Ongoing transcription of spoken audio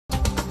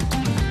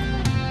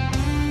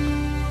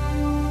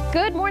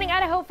Good morning,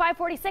 Idaho.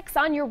 5:46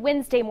 on your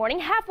Wednesday morning,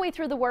 halfway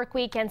through the work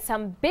week, and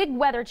some big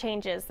weather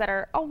changes that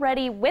are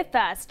already with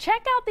us.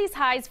 Check out these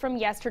highs from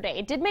yesterday.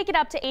 It did make it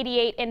up to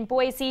 88 in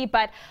Boise,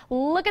 but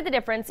look at the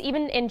difference,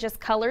 even in just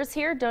colors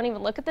here. Don't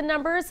even look at the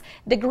numbers.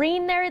 The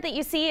green there that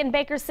you see in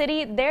Baker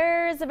City,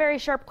 there's a very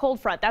sharp cold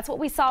front. That's what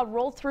we saw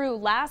roll through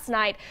last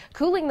night,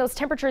 cooling those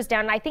temperatures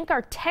down. And I think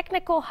our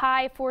technical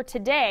high for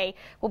today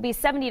will be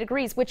 70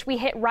 degrees, which we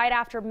hit right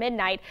after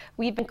midnight.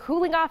 We've been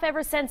cooling off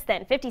ever since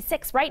then.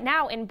 56 right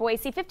now in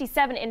Boise,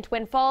 57 in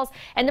Twin Falls,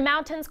 and the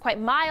mountains quite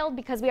mild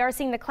because we are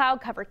seeing the cloud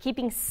cover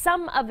keeping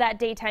some of that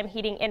daytime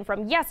heating in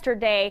from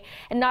yesterday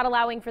and not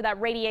allowing for that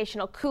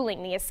radiational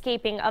cooling, the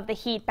escaping of the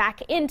heat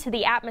back into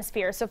the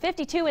atmosphere. So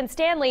 52 in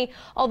Stanley,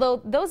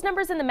 although those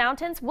numbers in the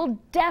mountains will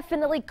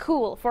definitely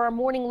cool for our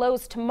morning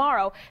lows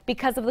tomorrow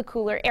because of the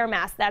cooler air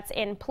mass that's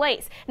in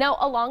place. Now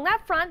along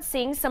that front,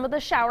 seeing some of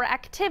the shower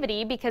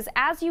activity because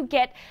as you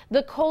get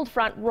the cold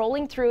front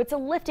rolling through, it's a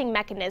lifting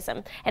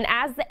mechanism, and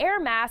as the air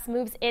mass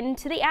moves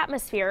into the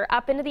atmosphere,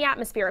 up into the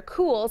atmosphere, it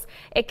cools,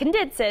 it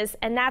condenses,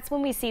 and that's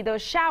when we see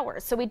those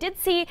showers. So we did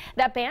see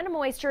that band of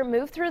moisture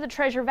move through the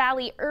Treasure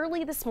Valley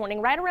early this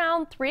morning, right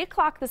around 3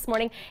 o'clock this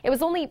morning. It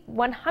was only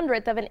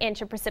 1/100th of an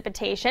inch of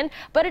precipitation,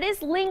 but it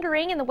is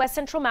lingering in the west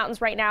central mountains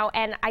right now,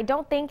 and I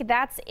don't think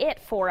that's it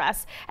for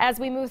us. As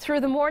we move through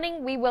the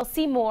morning, we will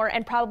see more,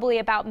 and probably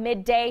about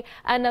midday,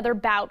 another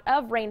bout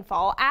of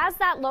rainfall as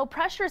that low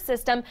pressure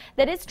system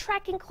that is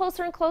tracking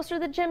closer and closer to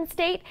the Gem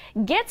State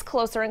gets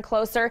closer and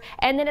closer,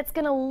 and then it's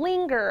going to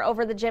linger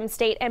over the Gem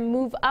State and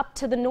move up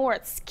to the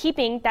north,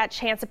 keeping that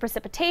chance of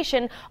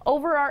precipitation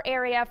over our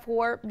area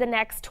for the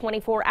next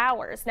 24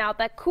 hours. Now,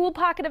 that cool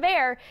pocket of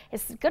air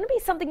is going to be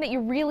something that you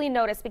really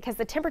notice because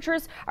the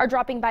temperatures are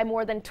dropping by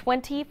more than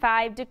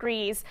 25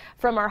 degrees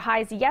from our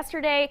highs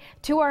yesterday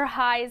to our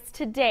highs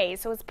today.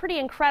 So it's pretty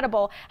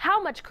incredible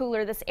how much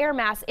cooler this air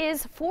mass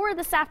is for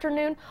this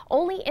afternoon,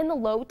 only in the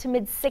low to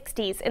mid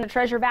 60s in the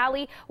Treasure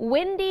Valley.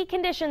 Windy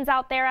conditions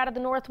out there out of the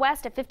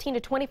northwest at 15 to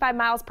 25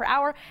 miles per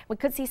hour. We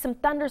could see some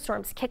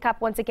thunderstorms kick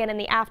up once again in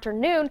the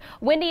afternoon.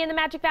 Windy in the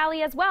Magic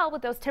Valley as well,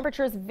 with those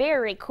temperatures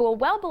very cool,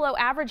 well below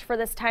average for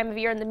this time of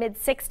year in the mid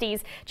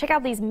 60s. Check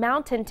out these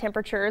mountain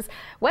temperatures.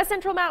 West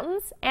Central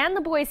Mountains and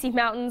the Boise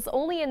Mountains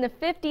only in the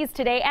 50s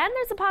today, and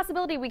there's a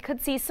possibility we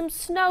could see some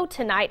snow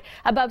tonight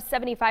above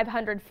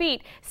 7,500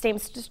 feet. Same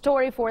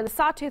story for the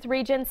Sawtooth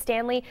region,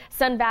 Stanley,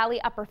 Sun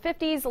Valley, upper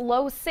 50s,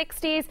 low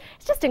 60s.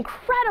 It's just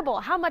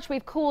incredible how much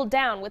we've cooled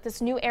down with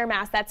this new air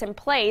mass that's in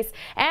place,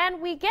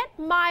 and we get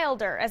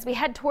milder as we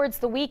head towards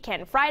the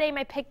weekend. Friday,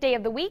 my pick day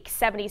of the week,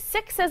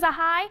 76 as a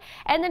high,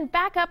 and then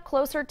back up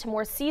closer to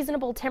more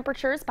seasonable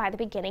temperatures by the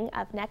beginning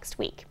of next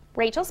week.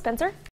 Rachel, Spencer.